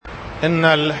إن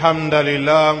الحمد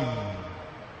لله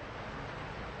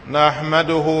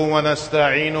نحمده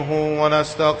ونستعينه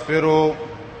ونستغفره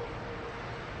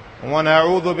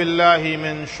ونعوذ بالله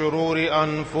من شرور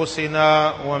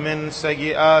أنفسنا ومن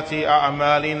سيئات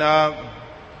أعمالنا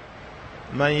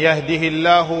من يهده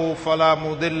الله فلا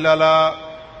مضل له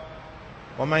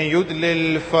ومن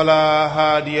يضلل فلا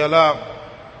هادي له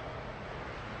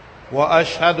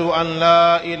وأشهد أن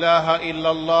لا إله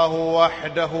إلا الله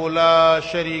وحده لا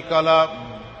شريك له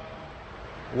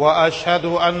وأشهد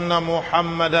أن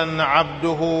محمدا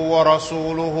عبده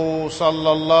ورسوله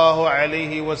صلى الله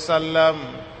عليه وسلم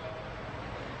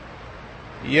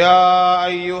يا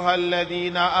أيها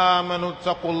الذين آمنوا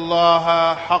اتقوا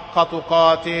الله حق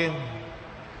تقاته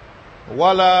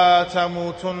ولا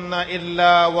تموتن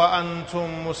إلا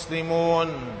وأنتم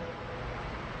مسلمون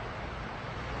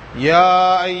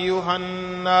يا أيها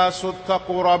الناس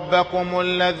اتقوا ربكم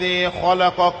الذي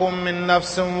خلقكم من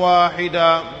نفس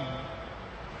واحدة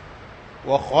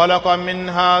وخلق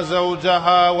منها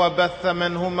زوجها وبث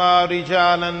منهما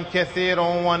رجالا كثيرا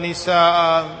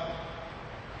ونساء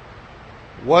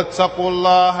واتقوا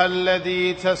الله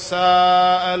الذي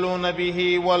تساءلون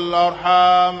به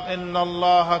والأرحام إن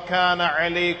الله كان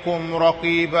عليكم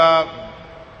رقيبا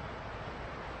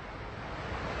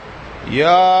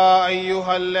يا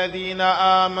أيها الذين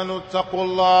آمنوا اتقوا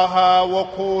الله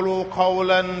وقولوا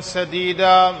قولا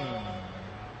سديدا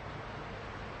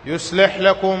يصلح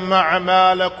لكم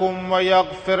أعمالكم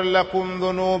ويغفر لكم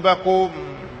ذنوبكم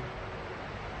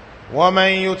ومن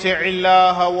يطع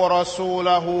الله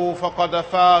ورسوله فقد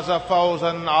فاز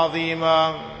فوزا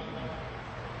عظيما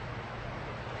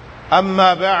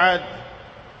أما بعد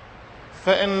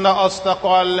فإن أصدق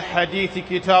الحديث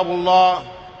كتاب الله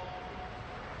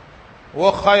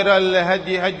وخير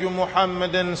الهدي هدي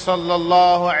محمد صلى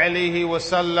الله عليه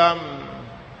وسلم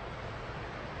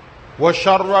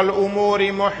وشر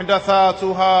الأمور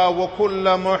محدثاتها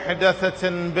وكل محدثة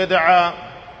بدعة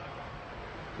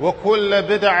وكل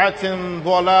بدعة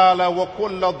ضلالة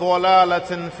وكل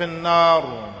ضلالة في النار.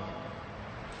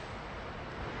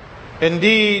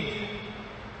 Indeed,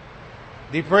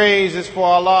 the praise is for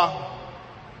Allah.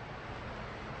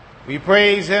 We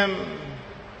praise Him,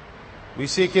 we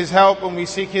seek His help, and we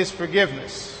seek His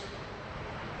forgiveness.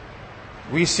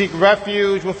 We seek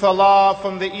refuge with Allah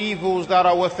from the evils that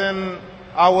are within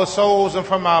our souls and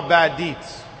from our bad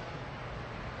deeds.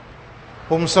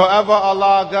 Whomsoever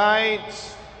Allah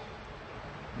guides,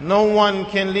 no one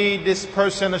can lead this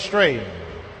person astray.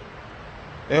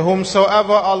 And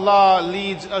whomsoever Allah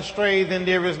leads astray, then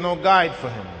there is no guide for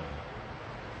him.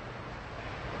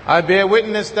 I bear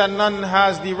witness that none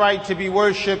has the right to be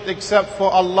worshipped except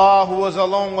for Allah, who is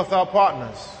alone without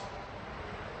partners.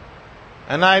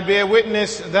 And I bear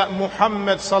witness that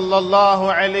Muhammad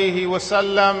sallallahu alayhi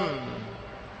wasallam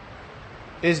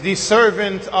is the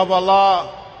servant of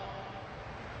Allah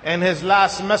and His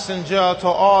last messenger to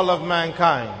all of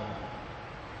mankind.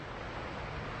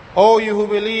 O you who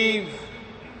believe,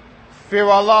 fear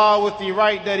Allah with the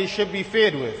right that He should be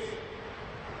feared with,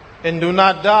 and do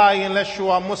not die unless you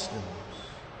are Muslims.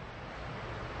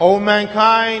 O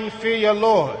mankind, fear your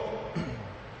Lord,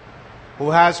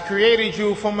 who has created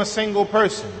you from a single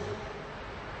person,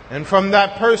 and from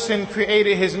that person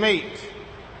created his mate,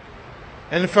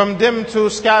 and from them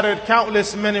two scattered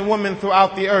countless men and women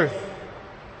throughout the earth.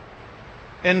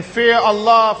 And fear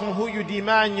Allah, from who you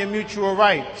demand your mutual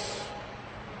rights,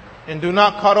 and do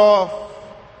not cut off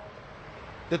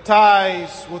the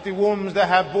ties with the wombs that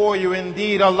have bore you.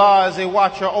 Indeed, Allah is a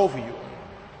watcher over you.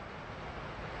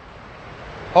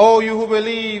 O you who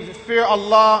believe, fear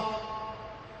Allah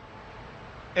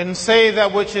and say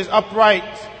that which is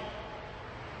upright,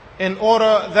 in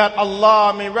order that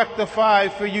Allah may rectify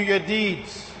for you your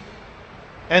deeds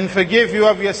and forgive you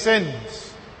of your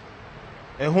sins.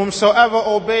 And whomsoever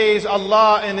obeys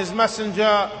Allah and His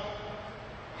Messenger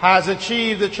has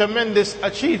achieved a tremendous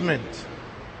achievement.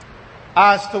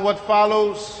 As to what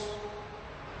follows,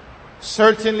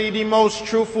 certainly the most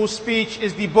truthful speech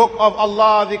is the book of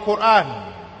Allah, the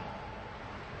Quran.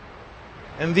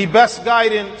 And the best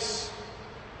guidance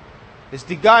is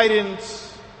the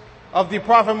guidance of the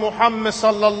Prophet Muhammad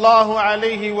sallallahu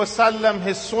alayhi wasallam,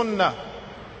 his sunnah.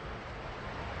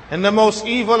 And the most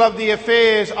evil of the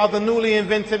affairs are the newly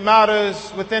invented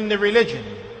matters within the religion.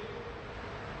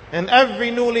 And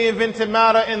every newly invented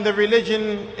matter in the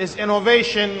religion is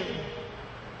innovation,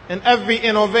 and every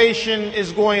innovation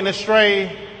is going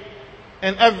astray,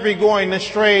 and every going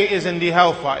astray is in the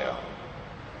hellfire.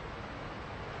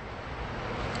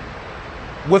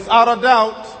 Without a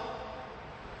doubt,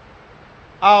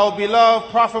 our beloved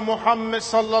Prophet Muhammad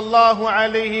sallallahu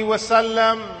alaihi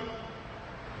wasallam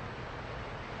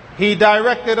He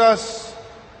directed us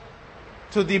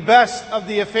to the best of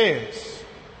the affairs.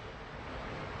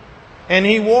 And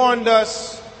He warned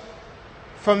us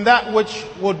from that which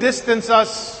will distance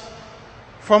us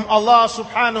from Allah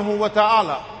subhanahu wa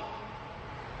ta'ala.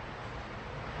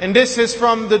 And this is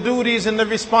from the duties and the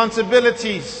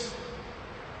responsibilities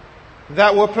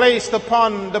that were placed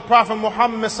upon the Prophet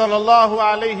Muhammad sallallahu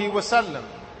alaihi wasallam.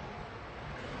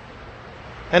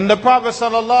 And the Prophet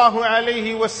sallallahu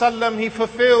alaihi wasallam, he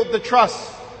fulfilled the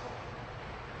trust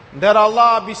that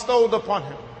Allah bestowed upon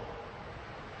him.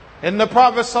 And the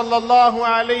Prophet sallallahu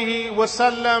alaihi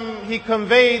wasallam, he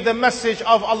conveyed the message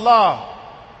of Allah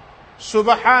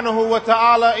subhanahu wa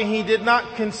ta'ala, and he did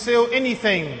not conceal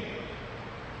anything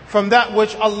from that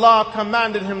which Allah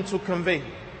commanded him to convey.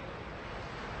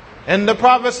 And the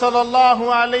Prophet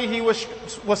sallallahu alaihi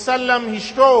wasallam, he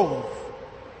strove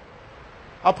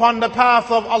upon the path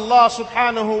of Allah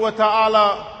subhanahu wa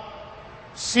ta'ala,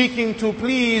 seeking to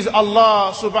please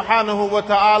Allah subhanahu wa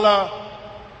ta'ala,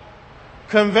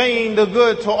 conveying the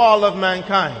good to all of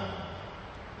mankind.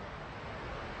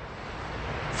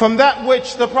 From that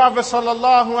which the Prophet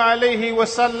sallallahu alaihi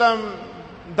wasallam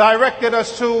directed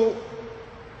us to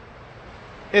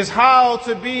is how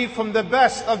to be from the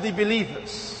best of the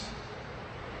believers.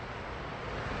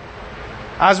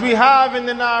 As we have in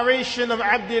the narration of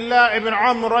Abdullah ibn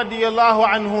Amr radiyallahu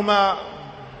anhuma,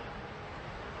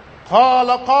 قال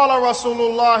رسول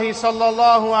الله صلى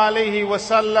الله عليه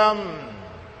وسلم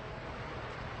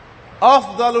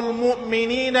أفضل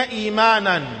المؤمنين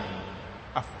إيمانا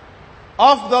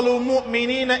أفضل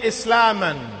المؤمنين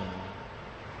إسلاما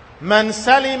من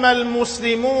سلم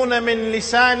المسلمون من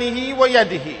لسانه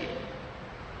ويده.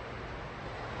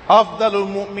 أفضل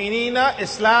المؤمنين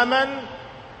إسلاما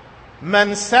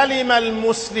من سلم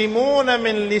المسلمون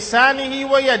من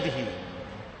لسانه ويده.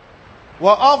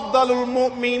 وأفضل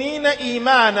المؤمنين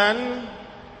إيمانا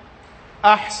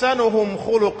أحسنهم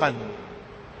خلقا.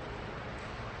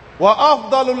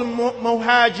 وأفضل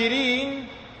المهاجرين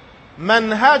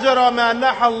من هجر ما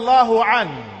نهى الله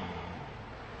عنه.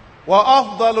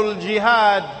 وأفضل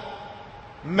الجهاد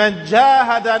من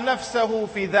جاهد نفسه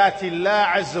في ذات الله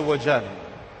عز وجل.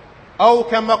 أو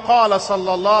كما قال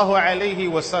صلى الله عليه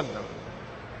وسلم.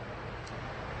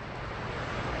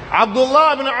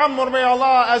 Abdullah ibn Amr, may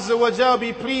Allah Azza wa Jal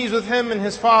be pleased with him and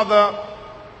his father,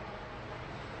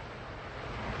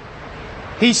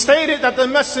 he stated that the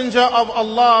Messenger of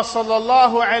Allah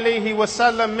sallallahu alayhi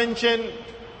wasallam mentioned,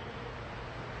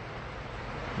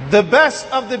 the best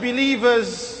of the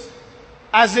believers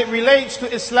as it relates to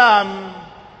Islam,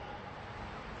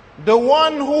 the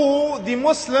one who the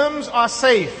Muslims are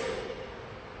safe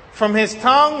from his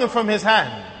tongue and from his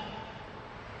hand.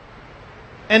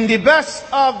 And the best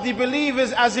of the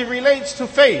believers as it relates to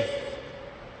faith,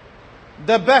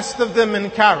 the best of them in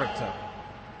character.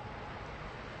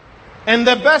 And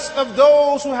the best of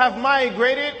those who have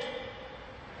migrated,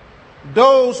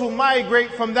 those who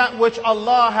migrate from that which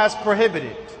Allah has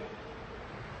prohibited.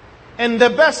 And the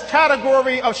best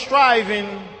category of striving,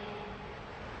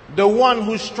 the one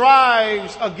who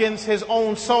strives against his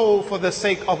own soul for the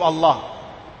sake of Allah.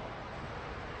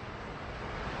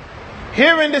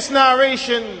 Here in this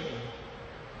narration,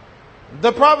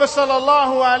 the Prophet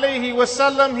sallallahu alaihi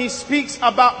wasallam, he speaks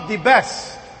about the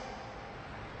best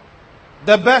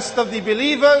of the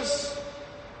believers,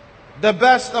 the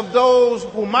best of those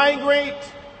who migrate,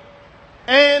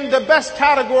 and the best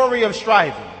category of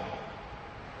striving.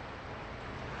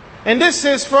 And this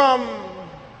is from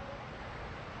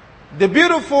the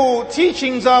beautiful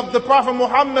teachings of the Prophet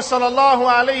Muhammad sallallahu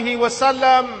alaihi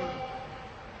wasallam,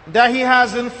 that he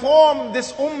has informed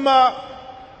this ummah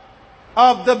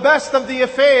of the best of the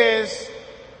affairs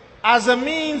as a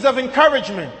means of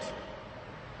encouragement.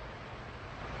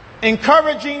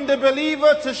 Encouraging the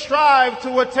believer to strive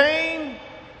to attain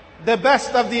the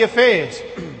best of the affairs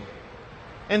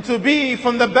and to be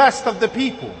from the best of the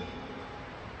people.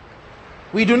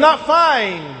 We do not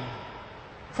find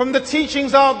from the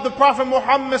teachings of the Prophet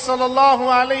Muhammad sallallahu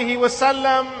alaihi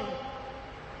wasallam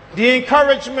the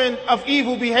encouragement of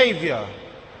evil behavior,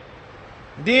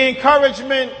 the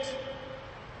encouragement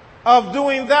of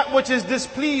doing that which is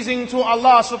displeasing to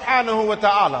Allah subhanahu wa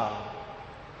ta'ala.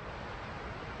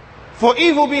 For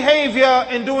evil behavior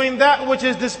and doing that which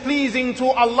is displeasing to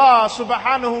Allah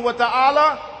subhanahu wa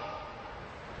ta'ala,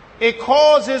 it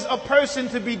causes a person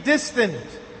to be distant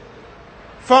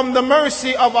from the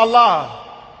mercy of Allah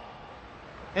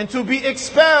and to be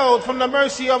expelled from the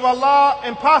mercy of Allah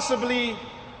and possibly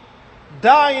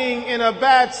dying in a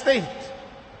bad state.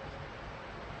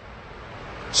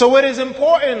 So it is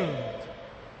important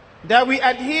that we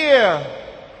adhere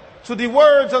to the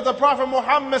words of the Prophet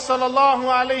Muhammad sallallahu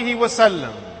alaihi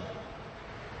wasallam,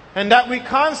 and that we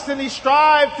constantly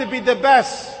strive to be the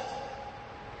best.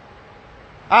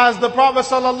 As the Prophet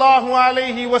sallallahu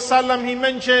alaihi wasallam, he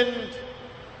mentioned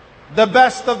the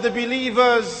best of the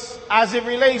believers as it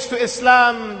relates to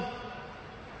Islam,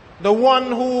 the one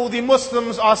who the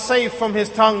Muslims are safe from his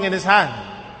tongue and his hand.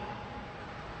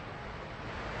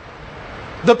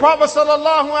 The Prophet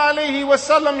sallallahu alaihi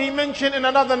wasallam, he mentioned in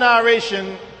another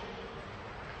narration,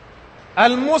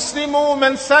 Al-Muslimu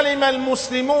man salima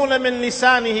al-Muslimuna min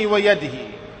lisanihi wa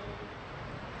yadihi,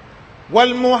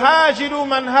 wal-muhajiru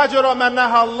man hajara man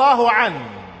naha Allahu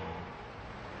an.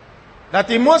 That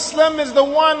the Muslim is the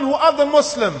one who other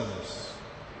Muslims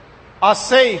are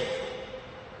safe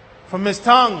from his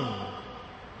tongue,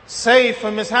 safe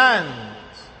from his hands.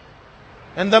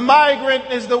 And the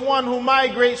migrant is the one who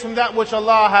migrates from that which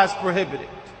Allah has prohibited.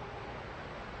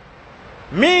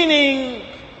 Meaning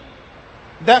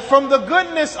that from the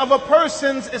goodness of a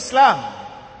person's Islam,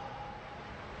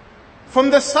 from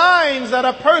the signs that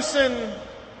a person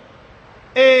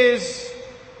is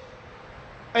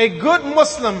a good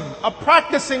Muslim, a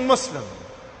practicing Muslim,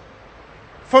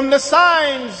 from the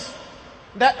signs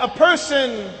that a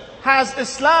person has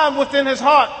Islam within his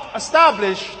heart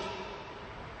established,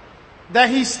 that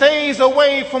he stays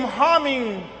away from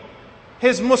harming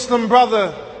his Muslim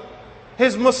brother,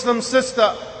 his Muslim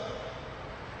sister.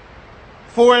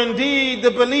 For indeed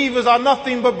the believers are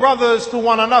nothing but brothers to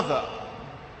one another.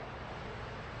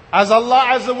 As Allah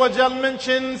Azza wa Jal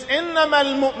mentions,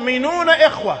 إِنَّمَا الْمُؤْمِنُونَ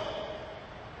إِخْوَةً.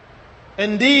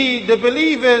 Indeed, the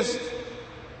believers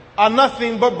are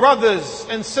nothing but brothers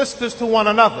and sisters to one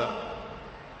another.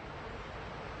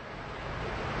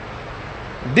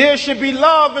 There should be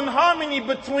love and harmony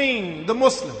between the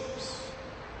Muslims.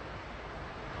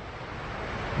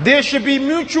 There should be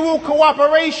mutual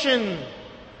cooperation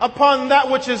upon that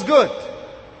which is good.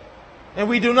 And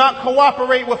we do not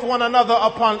cooperate with one another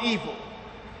upon evil.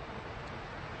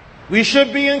 We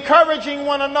should be encouraging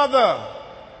one another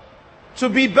to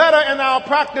be better in our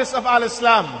practice of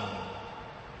al-Islam,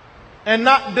 and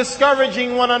not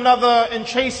discouraging one another and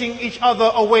chasing each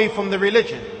other away from the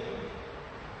religion.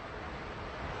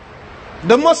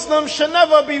 The Muslim should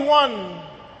never be one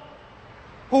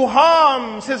who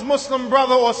harms his Muslim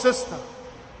brother or sister,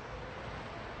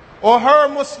 or her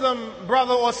Muslim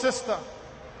brother or sister,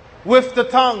 with the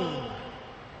tongue,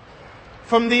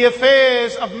 from the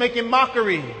affairs of making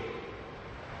mockery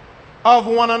of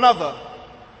one another.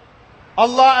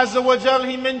 Allah Azza wa Jal,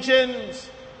 he mentions,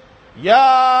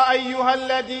 Ya ayyuhal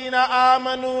ladina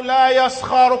amanu la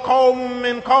yaskhar qawmun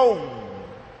min qawm.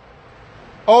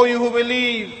 O you who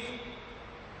believe,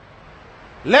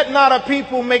 let not a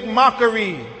people make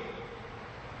mockery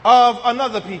of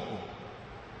another people.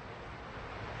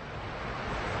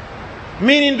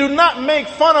 Meaning, do not make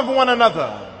fun of one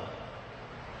another.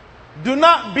 Do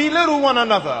not belittle one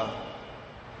another.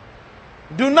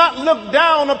 Do not look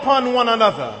down upon one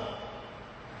another.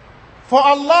 For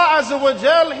Allah Azza wa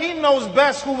Jal, He knows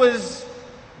best who is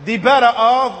the better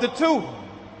of the two.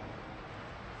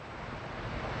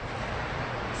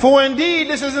 For indeed,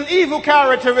 this is an evil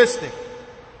characteristic.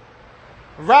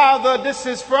 Rather, this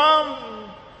is from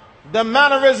the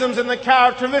mannerisms and the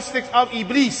characteristics of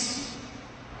Iblis.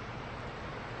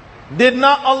 Did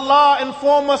not Allah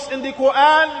inform us in the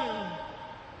Quran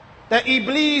that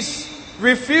Iblis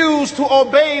refused to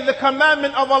obey the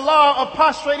commandment of Allah of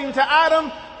prostrating to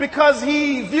Adam because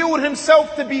he viewed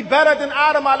himself to be better than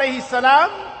Adam alayhi salam,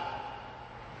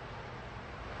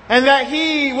 and that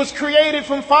he was created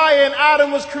from fire and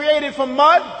Adam was created from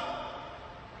mud?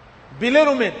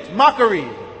 Belittlement, mockery.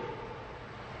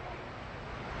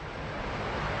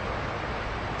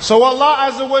 So Allah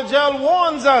Azza wa Jal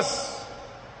warns us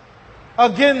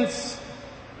against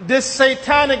this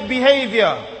satanic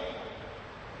behavior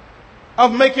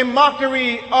of making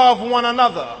mockery of one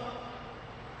another.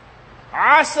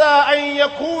 Asa an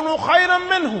yakunu khayran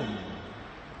minhum.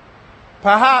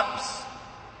 Perhaps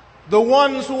the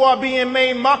ones who are being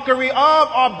made mockery of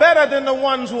are better than the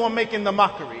ones who are making the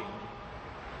mockery.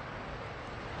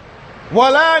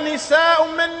 Wala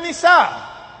nisa'un min nisa'.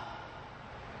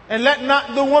 And let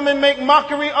not the woman make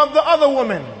mockery of the other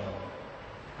woman.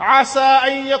 Asa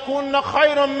an yakunna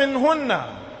khayran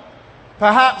minhunna.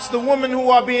 Perhaps the women who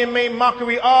are being made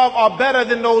mockery of are better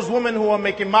than those women who are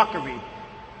making mockery.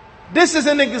 This is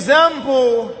an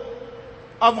example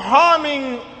of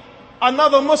harming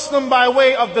another Muslim by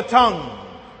way of the tongue.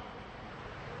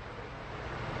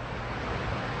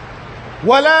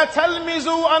 وَلَا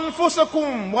تَلْمِزُوا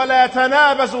أَنفُسَكُمْ وَلَا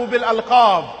تَنَابَزُوا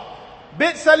بِالْأَلْقَابِ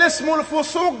بِئْسَ الْإِسْمُ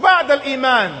الْفُسُوقُ بَعْدَ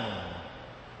الْإِيمَانِ.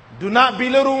 Do not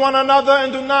belittle one another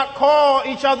and do not call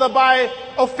each other by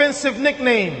offensive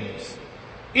nicknames.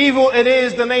 Evil it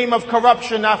is the name of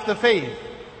corruption after faith.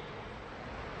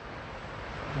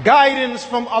 Guidance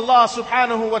from Allah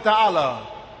subhanahu wa ta'ala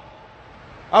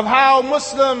of how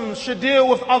Muslims should deal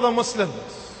with other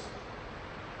Muslims.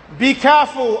 Be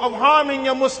careful of harming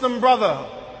your Muslim brother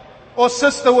or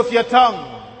sister with your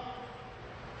tongue.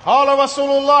 قال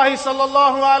رسول الله صلى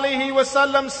الله عليه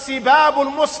وسلم سباب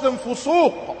المسلم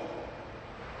فسوق.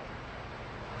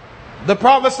 The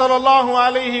Prophet sallallahu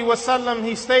alaihi wasallam,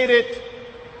 he stated,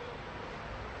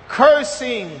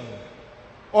 cursing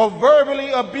or verbally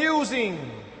abusing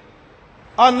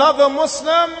another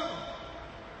Muslim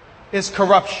is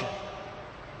corruption.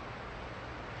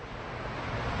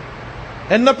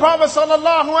 And the Prophet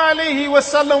sallallahu alaihi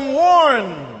wasallam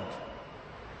warned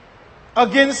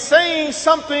against saying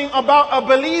something about a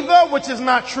believer which is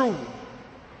not true.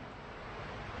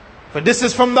 For this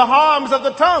is from the harms of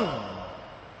the tongue,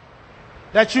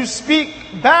 that you speak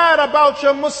bad about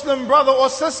your Muslim brother or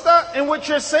sister and what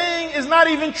you're saying is not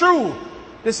even true.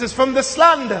 This is from the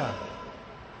slander.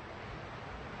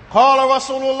 قال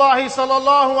رسول الله صلى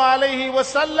الله عليه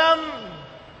وسلم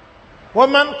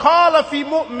ومن قال في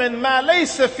مؤمن ما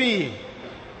ليس فيه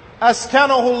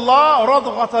أسكنه الله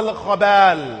رضغة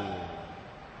الخبال.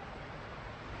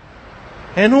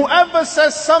 And whoever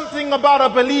says something about a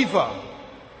believer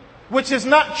which is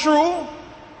not true,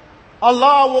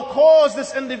 Allah will cause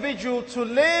this individual to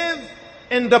live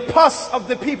in the pus of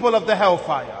the people of the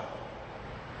hellfire.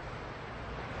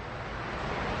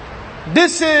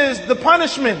 This is the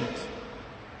punishment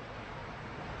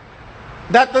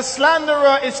that the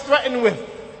slanderer is threatened with.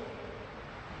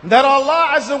 That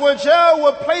Allah Azza wa Jal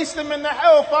will place them in the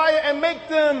hellfire and make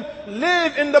them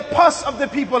live in the pus of the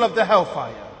people of the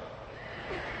hellfire.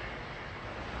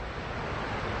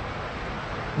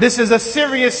 This is a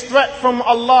serious threat from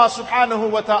Allah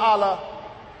subhanahu wa ta'ala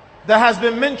that has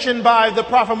been mentioned by the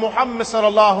Prophet Muhammad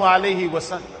sallallahu alayhi wa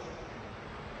sallam.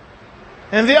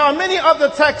 And there are many other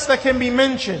texts that can be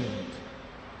mentioned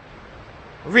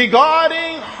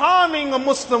regarding harming a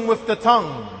Muslim with the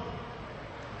tongue.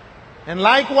 And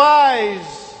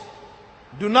likewise,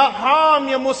 do not harm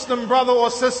your Muslim brother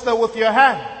or sister with your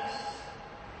hands.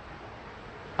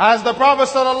 As the Prophet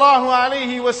sallallahu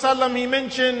alayhi wa sallam, he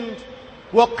mentioned,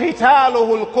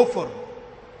 وَقِتَالُهُ الْكُفْرِ.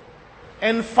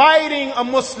 And fighting a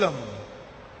Muslim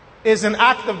is an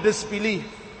act of disbelief.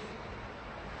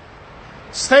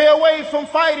 Stay away from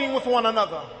fighting with one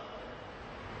another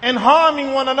and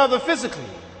harming one another physically.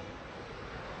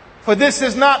 For this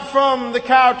is not from the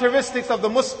characteristics of the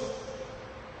Muslim.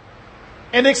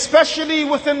 And especially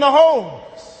within the homes,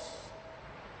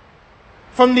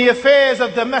 from the affairs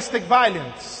of domestic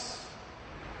violence.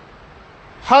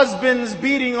 Husbands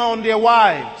beating on their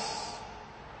wives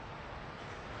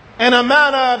in a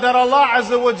manner that Allah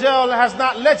Azza wa Jal has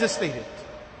not legislated.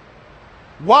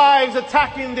 Wives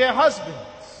attacking their husbands.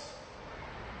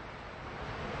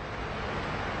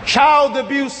 Child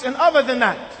abuse and other than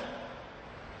that.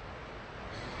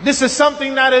 This is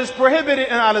something that is prohibited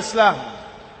in Al-Islam.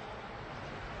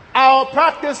 Our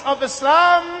practice of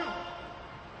Islam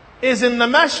is in the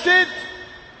masjid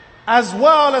as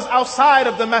well as outside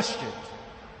of the masjid.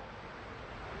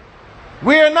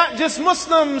 We are not just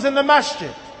Muslims in the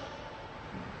masjid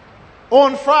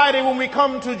on Friday when we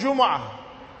come to Jum'ah,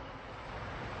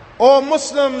 or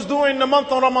Muslims during the month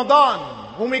of Ramadan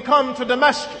when we come to the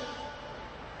masjid.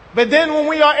 But then when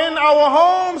we are in our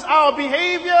homes, our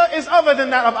behavior is other than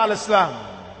that of Al-Islam.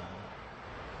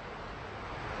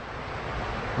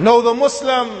 No, the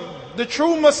Muslim, the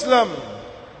true Muslim,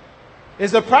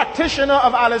 is a practitioner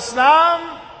of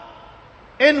Al-Islam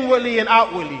inwardly and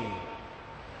outwardly,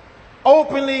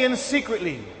 openly and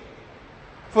secretly.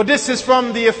 For this is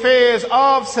from the affairs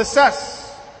of success.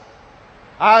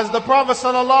 As the Prophet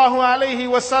sallallahu alaihi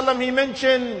wasallam, he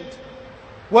mentioned,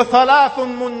 وَثَلَاثٌ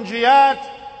مُنْجِيَاتٌ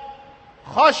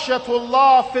خَشْيَةُ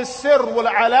اللَّهِ فِي السِّرِّ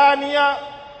وَالْعَلَانِيَةِ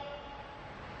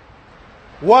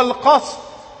وَالْقَصْدِ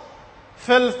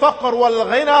فِي الْفَقْرِ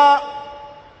وَالْغِنَى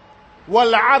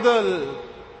وَالْعَدْلِ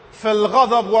فِي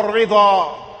الْغَضَبِ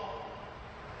وَالرِّضَى.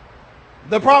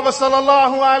 The Prophet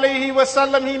sallallahu alaihi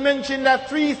wasallam, he mentioned that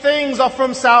three things are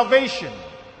from salvation.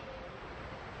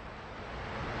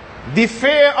 The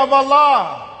fear of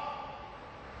Allah,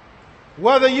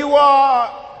 whether you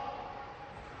are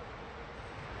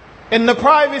in the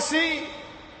privacy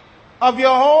of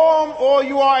your home, or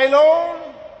you are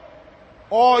alone,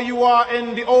 or you are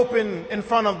in the open in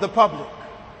front of the public.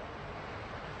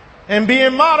 And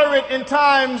being moderate in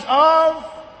times of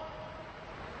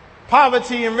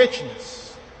poverty and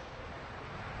richness.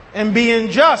 And being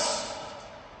just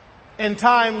in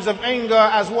times of anger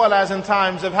as well as in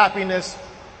times of happiness.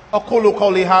 أقول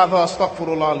قولي هذا أستغفر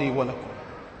الله لي ولكم.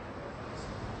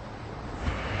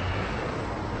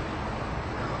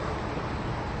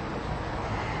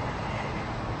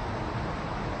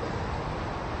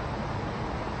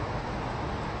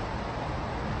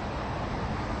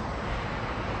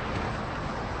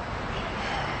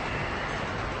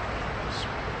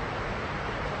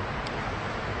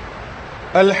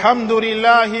 الحمد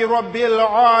لله رب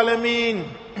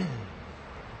العالمين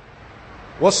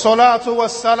والصلاة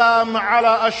والسلام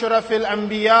على أشرف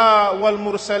الأنبياء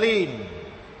والمرسلين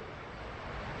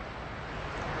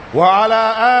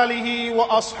وعلى آله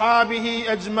وأصحابه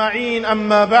أجمعين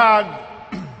أما بعد.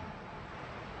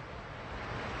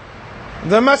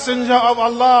 The Messenger of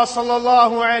Allah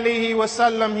sallallahu alayhi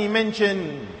wasallam, he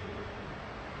mentioned,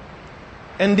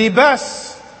 and the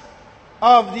best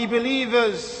of the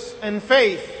believers in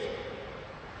faith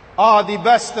are the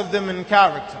best of them in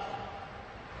character.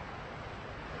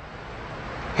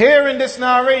 Here in this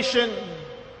narration,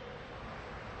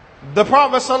 the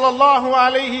Prophet sallallahu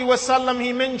alaihi wasallam,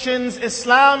 he mentions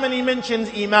Islam and he mentions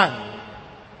Iman.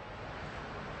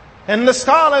 And the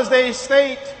scholars, they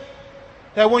state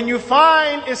that when you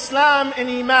find Islam and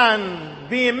Iman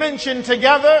being mentioned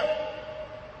together,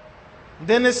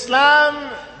 then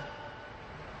Islam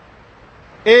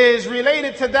is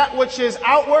related to that which is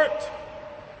outward,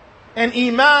 and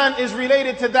Iman is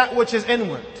related to that which is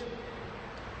inward.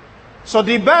 So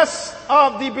the best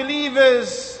of the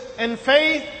believers in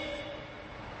faith,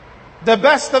 the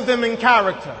best of them in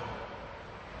character.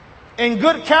 And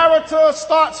good character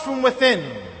starts from within.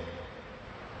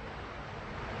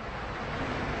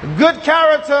 Good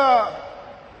character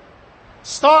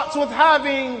starts with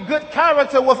having good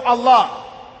character with Allah,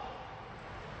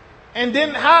 and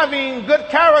then having good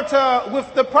character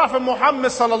with the Prophet Muhammad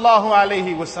sallallahu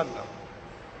alaihi wasallam.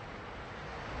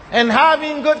 And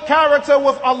having good character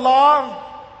with Allah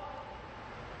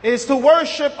is to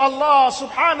worship Allah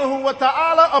subhanahu wa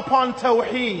ta'ala upon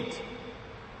tawheed,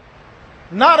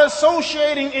 not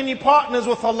associating any partners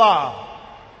with Allah.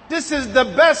 This is the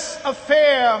best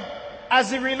affair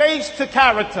as it relates to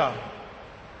character.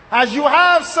 As you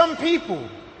have some people,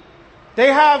 they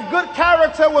have good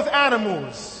character with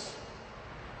animals.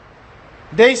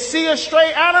 They see a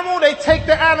stray animal, they take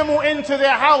the animal into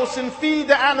their house and feed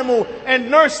the animal and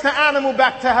nurse the animal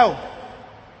back to health.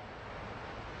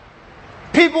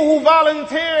 People who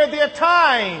volunteer their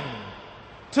time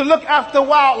to look after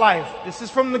wildlife. This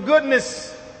is from the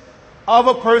goodness of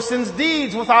a person's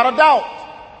deeds, without a doubt.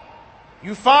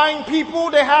 You find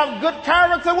people, they have good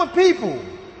character with people.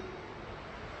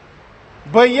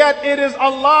 But yet it is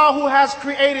Allah who has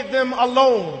created them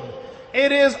alone.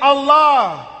 It is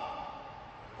Allah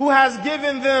who has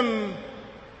given them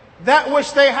that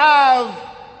which they have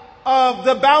of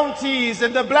the bounties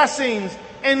and the blessings,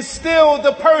 and still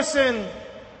the person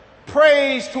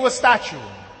prays to a statue.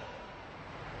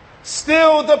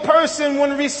 Still the person,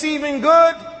 when receiving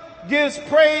good, gives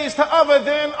praise to other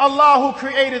than Allah who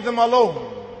created them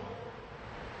alone.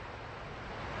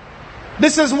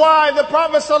 This is why the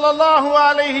Prophet sallallahu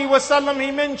alaihi wasallam,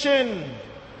 he mentioned,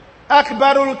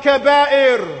 أكبر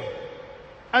الكبائر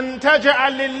أن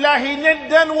تجعل لله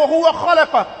ندا وهو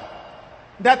خلقك.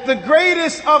 That the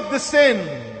greatest of the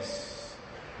sins,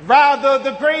 rather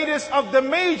the greatest of the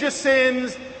major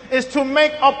sins, is to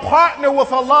make a partner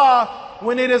with Allah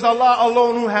when it is Allah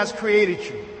alone who has created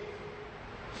you.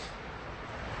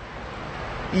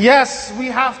 Yes, we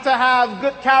have to have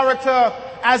good character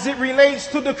as it relates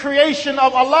to the creation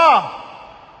of Allah.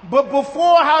 But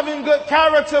before having good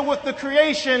character with the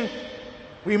creation,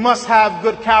 we must have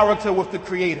good character with the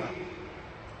Creator.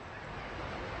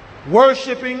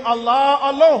 Worshipping Allah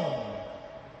alone.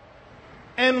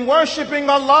 And worshipping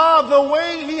Allah the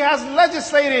way He has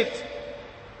legislated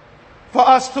for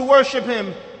us to worship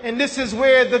Him. And this is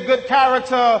where the good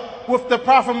character with the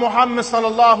Prophet Muhammad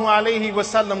sallallahu alaihi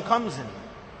wasallam comes in.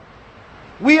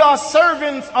 We are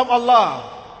servants of Allah.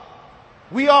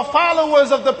 We are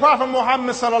followers of the Prophet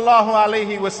Muhammad sallallahu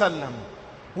alaihi wasallam.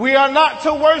 We are not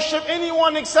to worship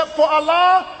anyone except for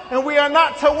Allah, and we are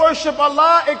not to worship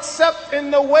Allah except in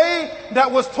the way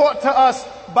that was taught to us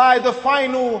by the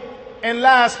final and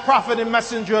last prophet and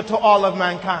messenger to all of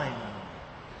mankind.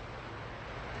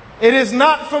 It is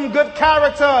not from good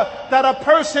character that a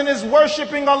person is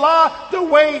worshiping Allah the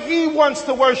way he wants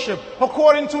to worship,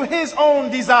 according to his own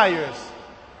desires.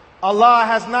 Allah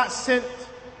has not sent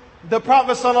the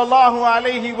Prophet sallallahu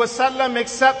alaihi wasallam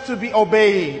except to be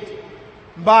obeyed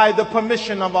by the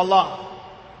permission of Allah.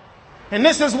 And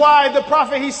this is why the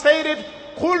Prophet, he stated,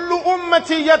 كُلُّ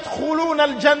أُمَّتِي يَدْخُلُونَ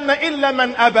الْجَنَّةِ إِلَّا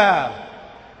مَنْ أَبَى.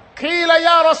 قيل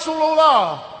يا رسول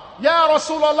الله يا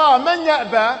رسول الله من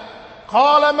يأبى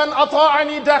قال من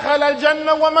أطاعني دخل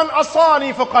الجنة ومن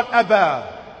عصاني فقد أبى.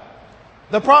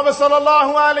 The Prophet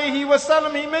sallallahu alaihi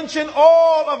wasallam, he mentioned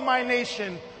all of my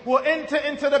nation will enter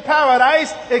into the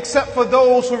paradise except for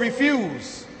those who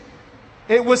refuse.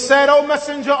 It was said, O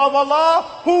Messenger of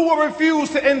Allah, who will refuse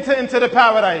to enter into the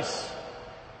paradise?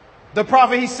 The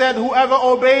Prophet, he said, whoever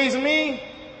obeys me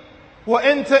will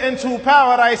enter into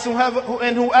paradise,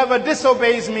 and whoever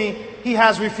disobeys me, he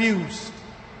has refused.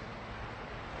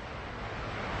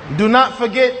 Do not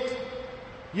forget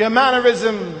your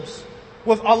mannerisms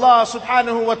with Allah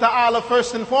subhanahu wa ta'ala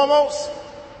first and foremost,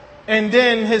 and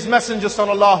then His Messenger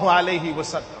sallallahu alayhi wa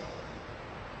sallam.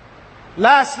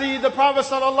 Lastly, the Prophet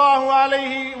sallallahu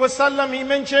alayhi wa sallam, he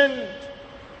mentioned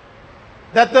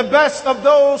that the best of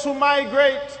those who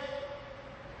migrate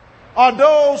are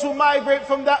those who migrate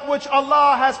from that which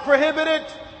Allah has prohibited,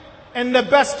 and the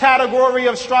best category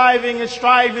of striving is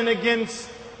striving against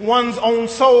one's own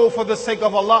soul for the sake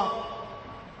of Allah.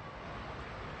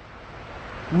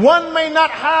 One may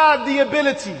not have the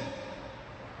ability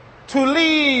to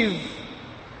leave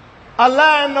a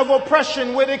land of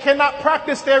oppression where they cannot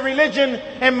practice their religion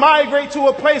and migrate to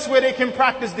a place where they can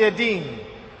practice their deen.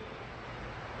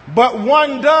 But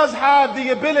one does have the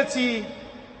ability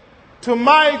to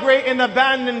migrate and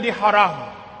abandon the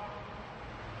haram.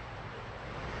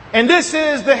 And this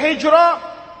is the hijrah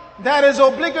that is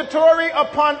obligatory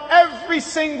upon every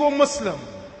single Muslim,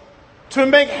 to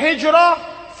make hijrah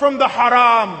from the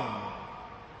haram.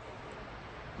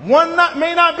 One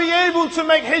may not be able to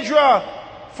make hijrah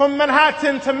from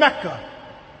Manhattan to Mecca,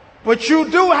 but you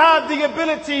do have the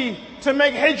ability to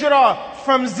make hijrah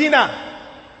from zina.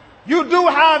 You do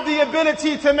have the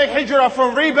ability to make hijrah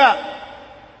from riba,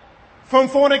 from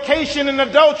fornication and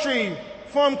adultery,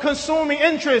 from consuming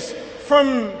interest,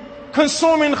 from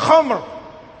consuming khamr,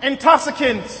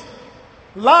 intoxicants,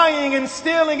 lying and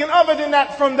stealing, and other than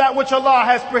that, from that which Allah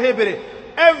has prohibited.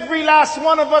 Every last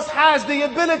one of us has the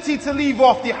ability to leave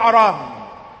off the haram.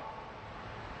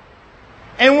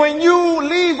 And when you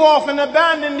leave off and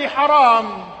abandon the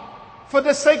haram for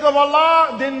the sake of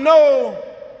Allah, then know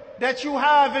that you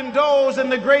have indulged in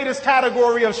the greatest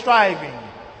category of striving.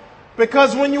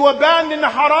 Because when you abandon the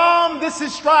haram, this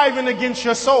is striving against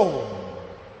your soul.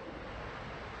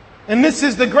 And this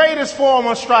is the greatest form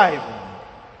of striving.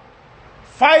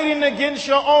 Fighting against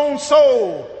your own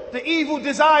soul, the evil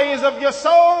desires of your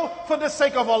soul for the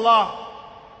sake of Allah.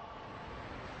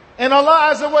 And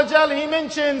Allah Azza wa Jal, He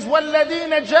mentions,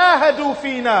 وَالَّذِينَ جَاهَدُوا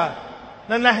فِينَا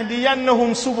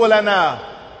لَنَهْدِيَنَّهُمْ سُبُلَنَا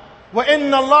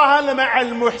وَإِنَّ اللَّهَ لَمَعَ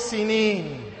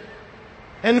الْمُحْسِنِينَ.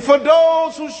 And for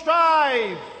those who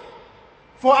strive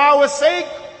for our sake,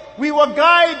 we will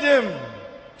guide them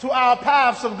to our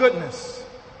paths of goodness.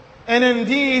 And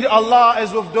indeed, Allah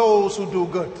is with those who do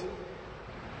good.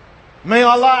 May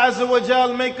Allah Azza wa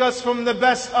Jal make us from the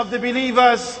best of the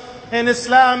believers in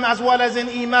Islam as well as in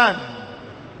Iman.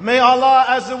 May Allah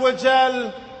Azza wa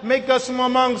Jal make us from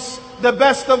amongst the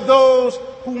best of those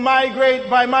who migrate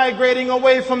by migrating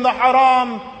away from the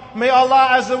haram. May Allah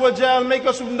Azza wa Jal make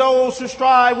us from those who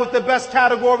strive with the best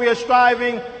category of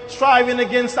striving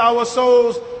against our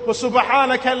souls.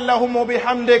 وسبحانك اللهم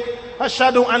وبحمدك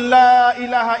أشهد أن لا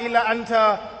إله إلا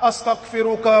أنت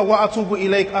أستغفرك وأتوب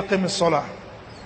إليك. أقم الصلاة.